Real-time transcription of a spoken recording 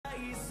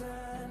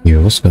Yo,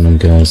 what's going on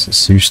guys,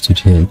 it's Sushtude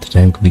here, and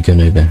today I'm going to be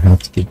going over how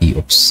to get the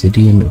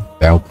Obsidian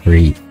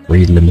Valkyrie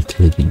free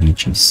limited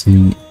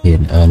UGC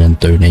in Earn and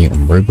Donate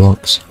on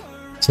Roblox. So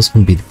that's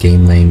going to be the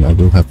game name. I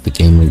will have the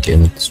game link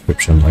in the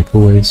description like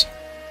always.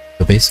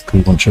 But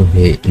basically once you're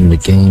here in the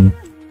game,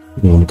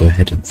 what you want to go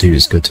ahead and do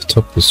is go to the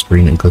top of the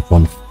screen and click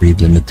on free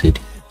limited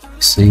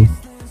UGC.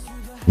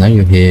 Now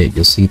you're here,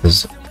 you'll see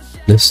there's a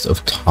list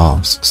of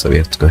tasks that we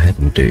have to go ahead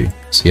and do.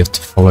 So you have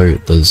to follow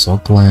the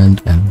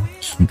Zogland and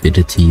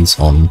Cubidities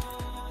on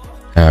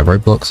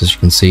Roblox. As you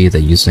can see,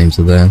 their usernames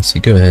are there, so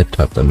you go ahead,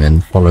 type them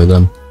in, follow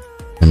them,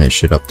 and it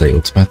should update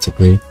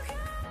automatically.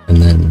 And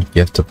then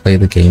you have to play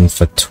the game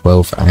for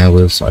 12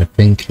 hours. I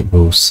think it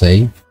will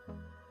save.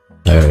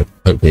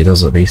 Hopefully it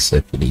does at least,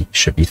 so it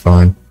should be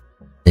fine.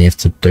 Then you have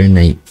to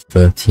donate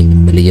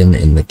 13 million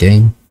in the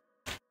game.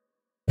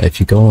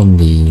 If you go on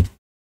the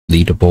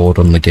leaderboard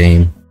on the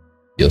game,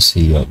 you'll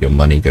see your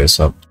money goes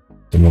up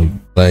the more you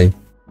play.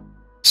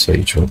 So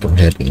you try to go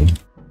ahead and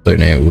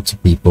donate it all to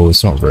people.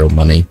 It's not real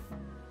money. You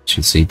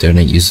should see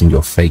donate using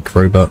your fake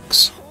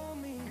Robux.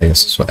 I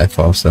guess that's what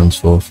FR stands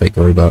for, fake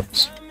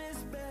Robux.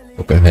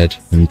 I'll go ahead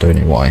and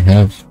donate what I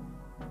have.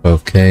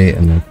 Okay,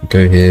 and then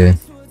go here.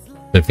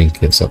 I don't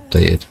think it's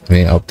updated. I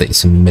mean, update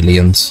some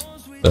millions,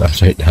 but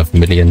I don't have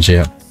millions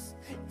yet.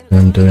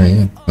 And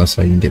yeah, that's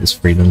how you can get this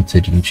free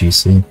limited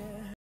UGC.